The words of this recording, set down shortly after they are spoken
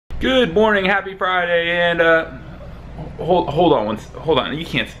Good morning, happy Friday, and hold on. You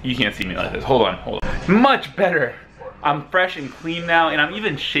can't see me like this. Hold on. Much better. I'm fresh and clean now, and I'm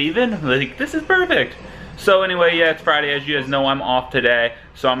even shaven. Like, this is perfect. So anyway, yeah, it's Friday. As you guys know, I'm off today,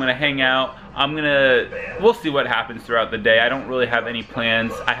 so I'm gonna hang out. We'll see what happens throughout the day. I don't really have any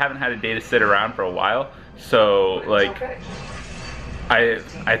plans. I haven't had a day to sit around for a while, so like, I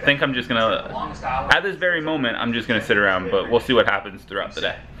think I'm just gonna, at this very moment, I'm just gonna sit around, but we'll see what happens throughout the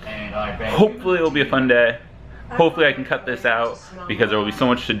day. Hopefully it'll be a fun day. Hopefully I can cut this out because there will be so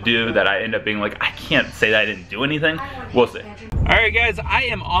much to do that I end up being like, I can't say that I didn't do anything. We'll see. Alright guys, I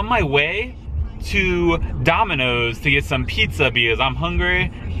am on my way to Domino's to get some pizza because I'm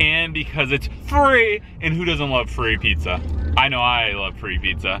hungry and because it's free, and who doesn't love free pizza? I know I love free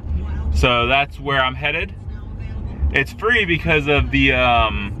pizza. So that's where I'm headed. It's free because of the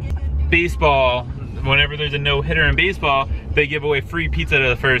baseball. Whenever there's a no-hitter in baseball, they give away free pizza to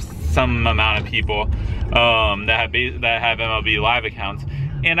the first some amount of people that have MLB Live accounts,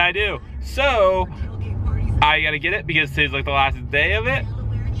 and I do. So I gotta get it because today's like the last day of it,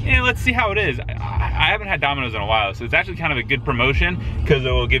 and let's see how it is. I haven't had Domino's in a while, so it's actually kind of a good promotion because it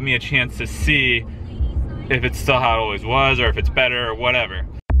will give me a chance to see if it's still how it always was or if it's better or whatever.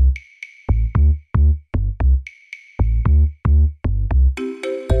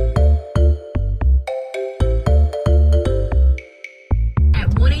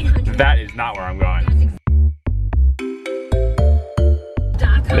 That is not where I'm going.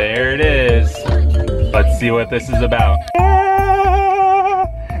 There it is. Let's see what this is about.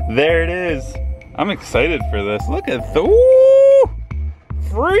 There it is. I'm excited for this. Look at the, ooh,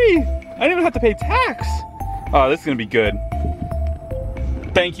 free. I didn't even have to pay tax. Oh, this is gonna be good.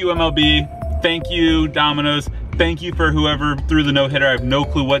 Thank you, MLB. Thank you, Domino's. Thank you for whoever threw the no-hitter. I have no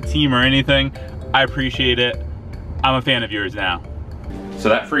clue what team or anything. I appreciate it. I'm a fan of yours now. So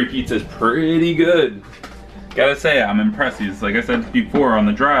that free pizza is pretty good. Gotta say, I'm impressed. Like I said before on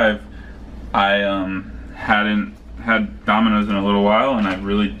the drive, I hadn't had Domino's in a little while, and I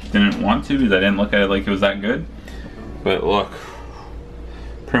really didn't want to because I didn't look at it like it was that good. But look,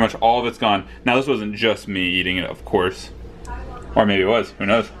 pretty much all of it's gone. Now this wasn't just me eating it, of course. Or maybe it was, who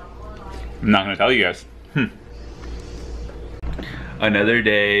knows? I'm not gonna tell you guys. Another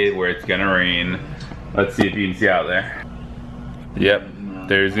day where it's gonna rain. Let's see if you can see out there. Yep.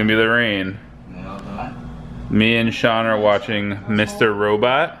 There's gonna be the rain. Me and Sean are watching Mr.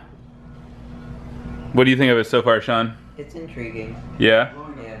 Robot. What do you think of it so far, Sean? It's intriguing. Yeah?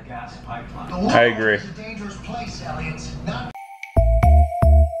 Yeah. I agree.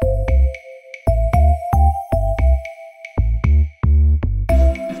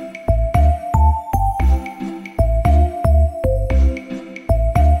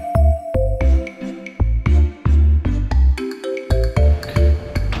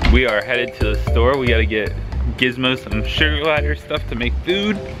 We are headed to the store. We gotta get Gizmo some sugar glider stuff to make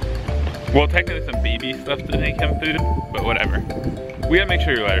food. Well, technically some baby stuff to make him food, but whatever. We gotta make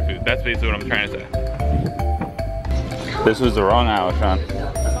sugar glider food. That's basically what I'm trying to say. This was the wrong aisle, Sean.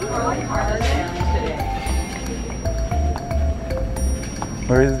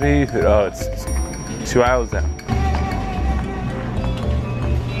 Where is the baby food? Oh, it's 2 aisles down.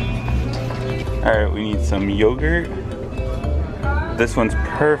 All right, we need some yogurt. This one's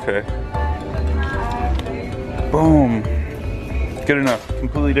perfect. Boom. Good enough.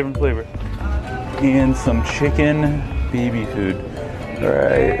 Completely different flavor. And some chicken baby food.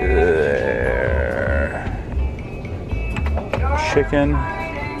 Right there. Chicken.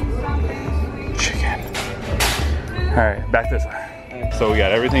 Alright, back this way. So we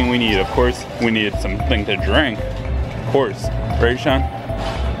got everything we need. Of course, we needed something to drink. Of course. Right, Sean?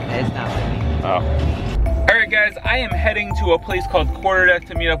 It's not with me. Oh. Alright guys, I am heading to a place called Quarterdeck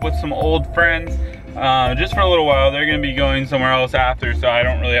to meet up with some old friends. Just for a little while. They're gonna be going somewhere else after, so I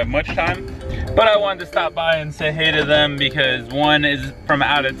don't really have much time. But I wanted to stop by and say hey to them because one is from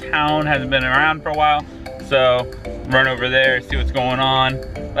out of town, hasn't been around for a while. So run over there, see what's going on.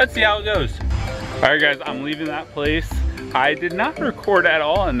 Let's see how it goes. Alright guys, I'm leaving that place. I did not record at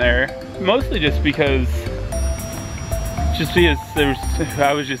all in there, mostly just because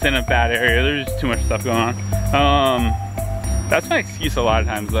I was just in a bad area. There's just too much stuff going on. That's my excuse a lot of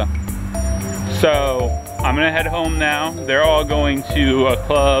times though. So I'm gonna head home now. They're all going to a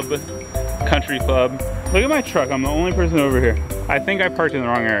club, country club. Look at my truck, I'm the only person over here. I think I parked in the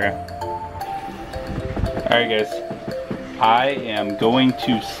wrong area. All right guys, I am going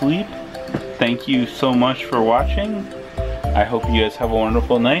to sleep. Thank you so much for watching. I hope you guys have a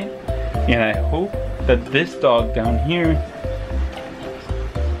wonderful night. And I hope that this dog down here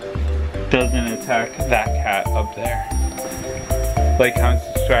doesn't attack that cat up there. Like,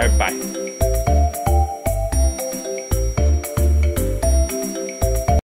 subscribe. Bye.